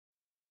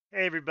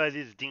Hey everybody,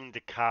 this is Dean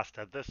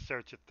DaCosta, the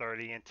Search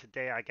Authority, and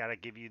today I gotta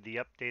give you the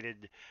updated,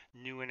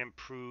 new and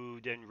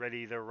improved, and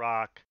ready to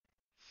rock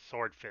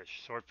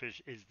Swordfish.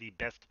 Swordfish is the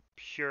best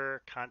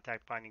pure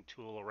contact finding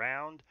tool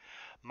around.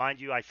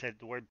 Mind you, I said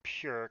the word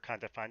pure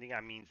contact finding.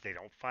 That means they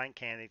don't find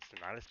candidates,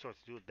 they're not a source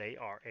tool, they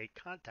are a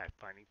contact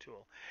finding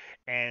tool.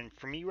 And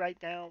for me right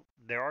now,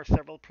 there are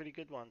several pretty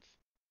good ones.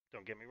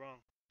 Don't get me wrong.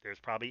 There's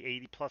probably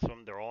 80 plus of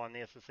them. They're all on the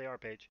SSAR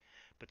page.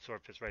 But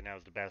Swordfish right now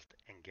is the best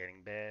and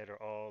getting better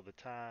all the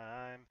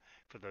time,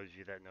 for those of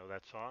you that know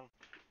that song.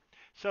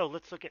 So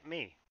let's look at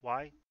me.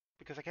 Why?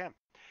 Because I can.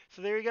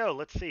 So there you go.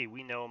 Let's see.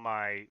 We know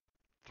my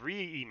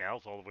 3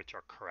 emails, all of which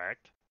are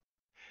correct.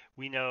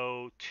 We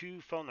know 2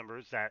 phone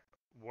numbers that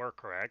were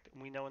correct.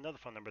 And we know another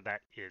phone number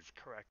that is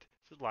correct.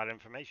 So there's a lot of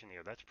information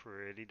here. That's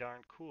pretty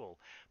darn cool.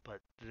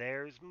 But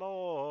there's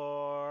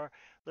more.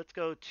 Let's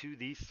go to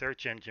the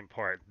search engine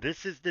part.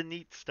 This is the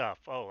neat stuff.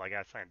 Oh, I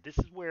got signed. This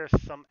is where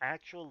some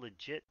actual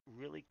legit,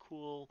 really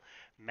cool,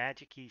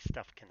 magic-y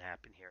stuff can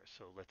happen here.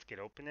 So let's get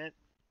open it.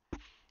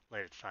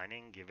 Let it sign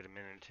in. Give it a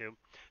minute or two.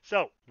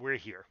 So we're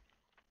here.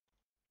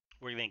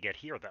 We're going to get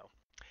here though.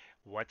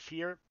 What's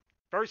here?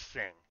 First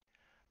thing,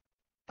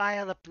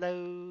 file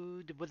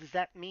upload. What does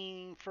that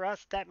mean for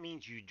us? That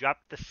means you drop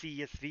the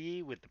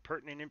CSV with the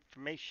pertinent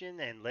information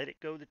and let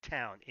it go to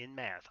town in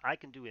mass. I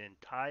can do an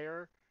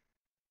entire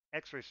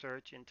X-ray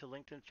search into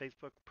LinkedIn,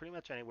 Facebook, pretty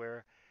much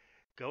anywhere.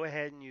 Go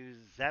ahead and use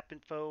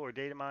ZapInfo or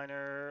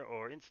DataMiner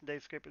or Instant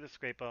Data Scraper to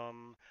scrape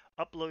them.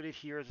 Upload it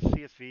here as a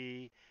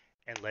CSV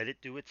and let it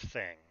do its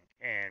thing.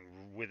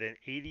 And with an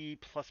 80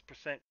 plus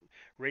percent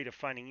rate of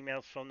finding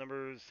emails, phone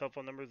numbers, cell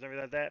phone numbers, and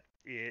everything like that,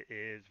 it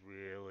is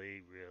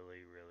really,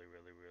 really, really,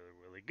 really, really,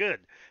 really good.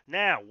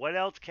 Now, what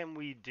else can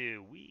we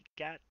do? We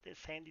got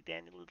this handy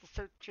dandy little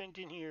search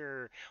engine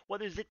here. What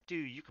does it do?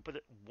 You can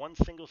put one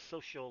single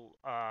social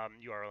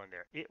URL in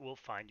there. It will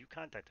find you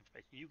contact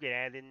information. You can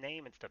add in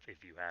name and stuff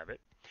if you have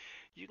it.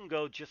 You can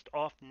go just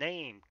off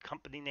name,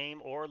 company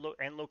name, or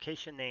and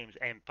location names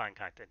and find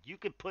content. You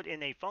could put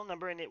in a phone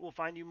number and it will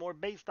find you more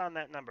based on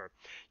that number.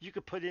 You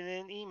could put in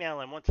an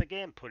email and once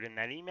again put in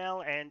that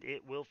email and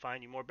it will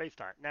find you more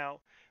based on it. Now,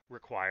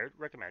 required,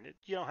 recommended.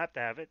 You don't have to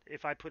have it.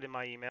 If I put in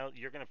my email,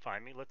 you're gonna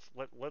find me. Let's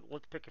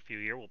pick a few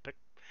here. We'll pick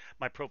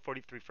my Pro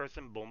 43 first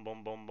and boom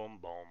boom boom boom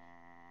boom.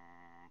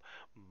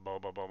 Boom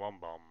boom boom boom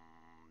boom.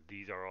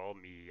 These are all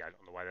me. I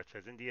don't know why that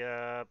says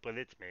India, but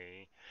it's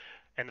me.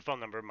 And the phone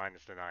number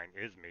minus the 9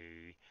 is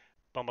me.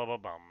 Bum bum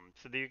bum bum.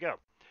 So there you go.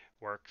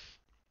 Works.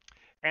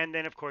 And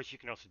then of course you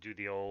can also do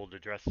the old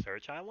address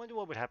search. I wonder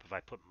what would happen if I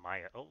put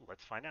my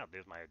let's find out.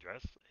 There's my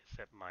address.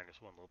 Set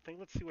minus one little thing.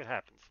 Let's see what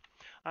happens.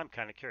 I'm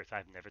kind of curious.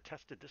 I've never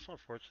tested this one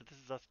before, so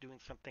this is us doing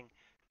something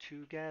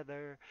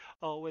together.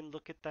 Oh, and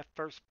look at that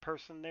first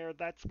person there.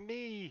 That's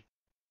me.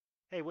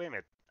 Hey, wait a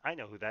minute. I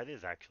know who that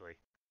is actually.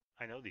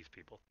 I know these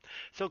people.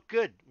 So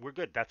good. We're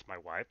good. That's my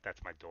wife.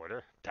 That's my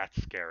daughter.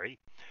 That's scary.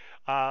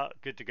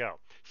 Good to go.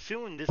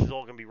 Soon, this is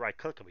all going to be right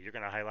clickable. You're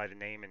going to highlight a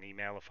name, an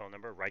email, a phone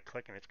number, right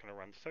click, and it's going to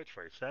run the search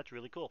for you. So that's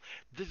really cool.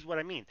 This is what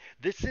I mean.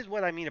 This is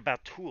what I mean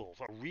about tools.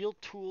 A real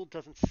tool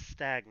doesn't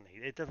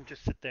stagnate. It doesn't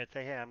just sit there and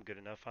say, hey, I'm good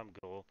enough, I'm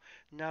cool.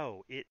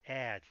 No, it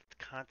adds. It's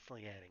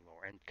constantly adding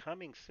more. And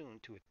coming soon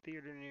to a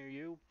theater near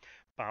you,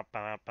 bump,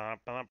 bump,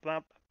 bump, bump,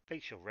 bump,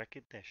 facial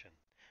recognition.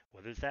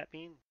 What does that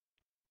mean?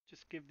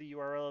 Just give the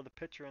URL of the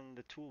picture and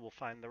the tool will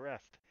find the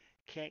rest.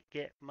 Can't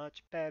get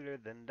much better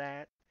than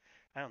that.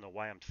 I don't know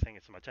why I'm saying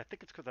it so much. I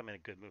think it's because I'm in a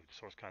good mood.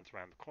 SourceCon's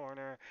around the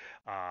corner.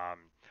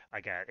 I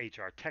got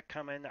HR Tech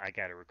coming. I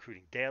got a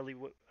recruiting daily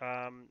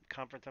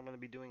conference I'm going to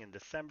be doing in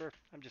December.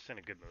 I'm just in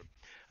a good mood.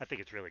 I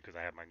think it's really because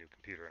I have my new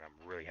computer and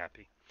I'm really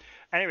happy.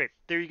 Anyway,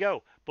 there you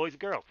go, boys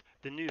and girls.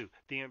 The new,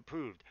 the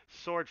improved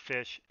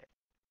Swordfish,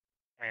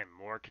 and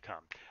more to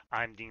come.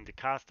 I'm Dean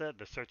DaCosta,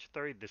 the Search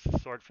Authority. This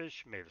is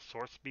Swordfish. May the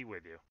source be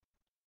with you.